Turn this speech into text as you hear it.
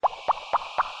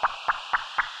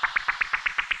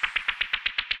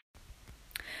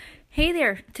Hey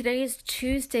there, today is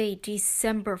Tuesday,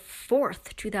 December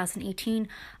 4th, 2018.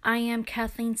 I am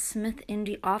Kathleen Smith,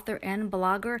 indie author and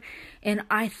blogger, and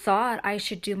I thought I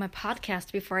should do my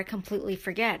podcast before I completely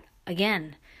forget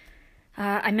again.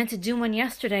 I meant to do one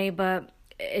yesterday, but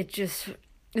it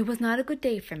was not a good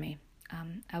day for me.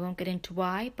 I won't get into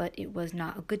why, but it was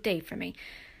not a good day for me.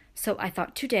 So I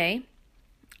thought today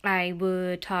I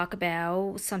would talk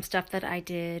about some stuff that I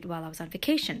did while I was on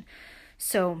vacation.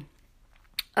 So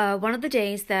one of the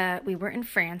days that we were in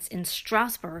France, in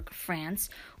Strasbourg, France,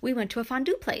 we went to a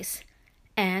fondue place,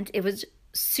 and it was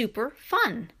super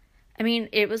fun. I mean,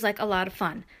 it was like a lot of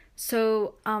fun.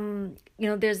 So,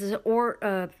 there's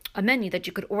a menu that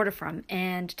you could order from,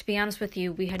 and to be honest with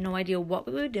you, we had no idea what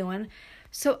we were doing.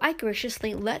 So I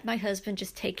graciously let my husband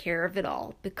just take care of it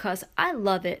all, because I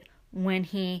love it when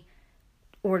he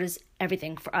orders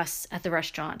everything for us at the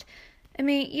restaurant. I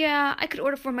mean, yeah, I could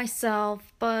order for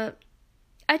myself, but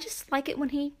I just like it when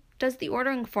he does the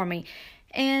ordering for me.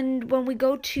 And when we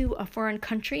go to a foreign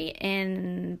country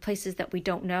and places that we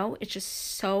don't know, it's just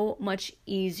so much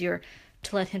easier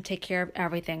to let him take care of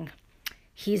everything.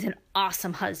 He's an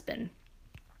awesome husband.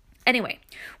 Anyway,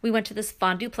 we went to this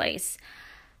fondue place.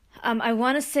 I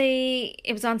want to say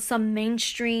it was on some main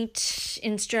street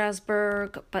in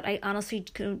Strasbourg, but I honestly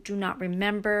do not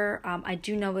remember. I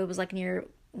do know it was like near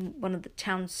one of the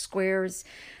town squares.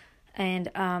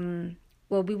 And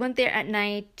we went there at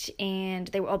night, and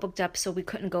they were all booked up, so we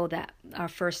couldn't go our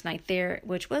first night there,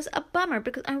 which was a bummer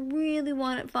because I really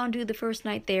wanted fondue the first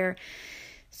night there.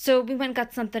 So we went and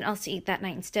got something else to eat that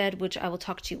night instead, which I will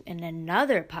talk to you in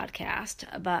another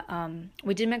podcast. But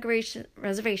we did make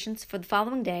reservations for the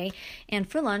following day,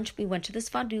 and for lunch we went to this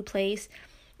fondue place,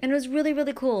 and it was really,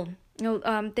 really cool.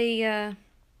 They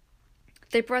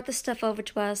brought the stuff over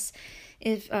to us.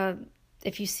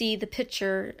 If you see the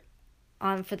picture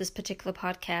for this particular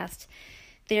podcast,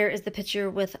 there is the picture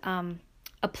with a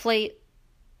plate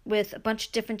with a bunch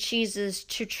of different cheeses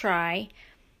to try.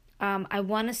 I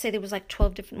want to say there was like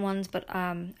 12 different ones, but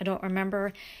I don't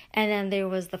remember. And then there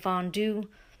was the fondue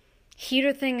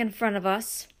heater thing in front of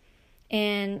us.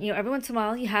 And, every once in a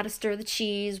while you had to stir the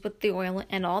cheese with the oil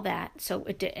and all that, so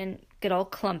it didn't get all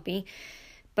clumpy.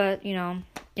 But,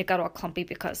 it got all clumpy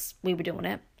because we were doing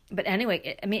it. But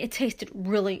anyway, it tasted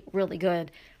really, really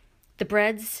good. The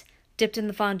breads dipped in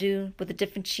the fondue with the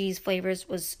different cheese flavors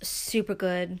was super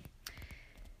good.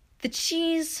 The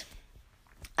cheese,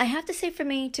 I have to say for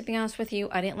me, to be honest with you,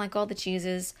 I didn't like all the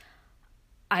cheeses.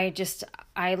 I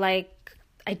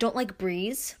don't like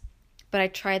Bries, but I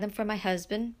try them for my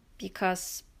husband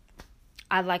because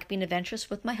I like being adventurous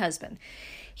with my husband.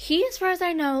 He, as far as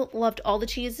I know, loved all the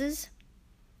cheeses,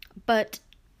 but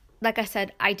like I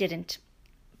said, I didn't.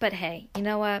 But hey, you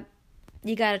know what?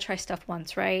 You gotta try stuff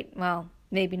once, right? Well,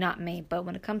 maybe not me, but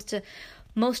when it comes to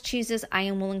most cheeses, I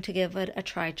am willing to give it a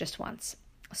try just once.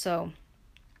 So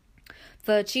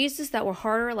the cheeses that were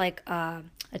harder, like a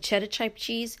cheddar type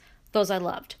cheese, those I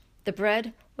loved. The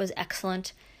bread was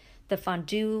excellent. The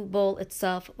fondue bowl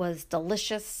itself was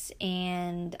delicious,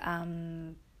 and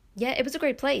it was a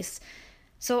great place.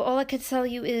 So all I could tell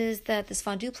you is that this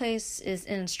fondue place is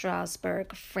in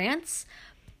Strasbourg, France.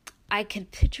 I can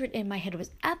picture it in my head. It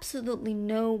was absolutely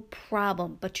no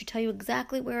problem. But to tell you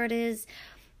exactly where it is,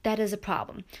 that is a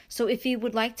problem. So if you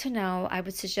would like to know, I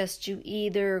would suggest you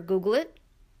either Google it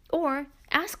or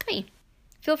ask me.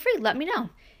 Feel free, let me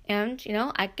know. And,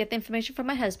 I get the information from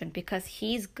my husband because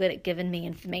he's good at giving me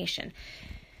information.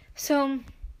 So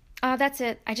that's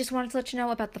it. I just wanted to let you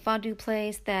know about the fondue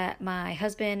place that my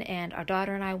husband and our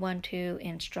daughter and I went to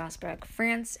in Strasbourg,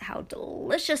 France. How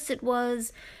delicious it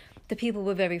was. The people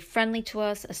were very friendly to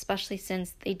us, especially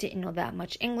since they didn't know that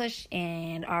much English,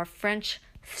 and our French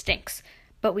stinks.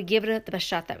 But we gave it the best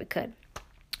shot that we could.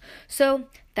 So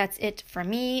that's it for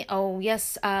me. Oh,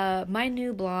 yes, my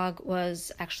new blog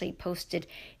was actually posted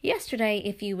yesterday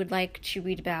if you would like to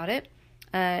read about it.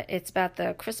 It's about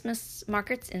the Christmas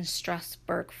markets in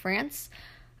Strasbourg, France.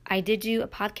 I did do a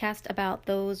podcast about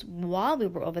those while we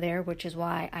were over there, which is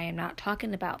why I am not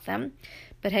talking about them.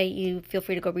 But hey, you feel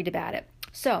free to go read about it.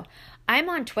 So, I'm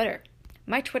on Twitter.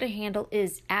 My Twitter handle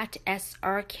is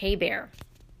 @SRKBear.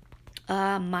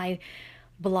 My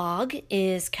blog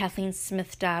is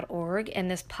KathleenSmith.org,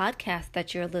 and this podcast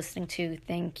that you're listening to,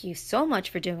 thank you so much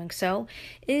for doing so,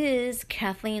 is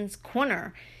Kathleen's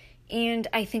Corner. And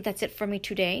I think that's it for me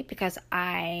today because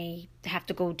I have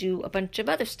to go do a bunch of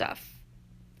other stuff.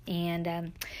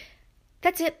 And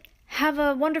that's it. Have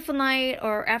a wonderful night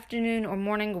or afternoon or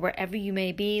morning, wherever you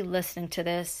may be listening to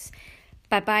this.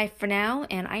 Bye-bye for now,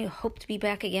 and I hope to be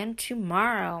back again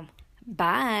tomorrow.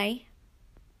 Bye.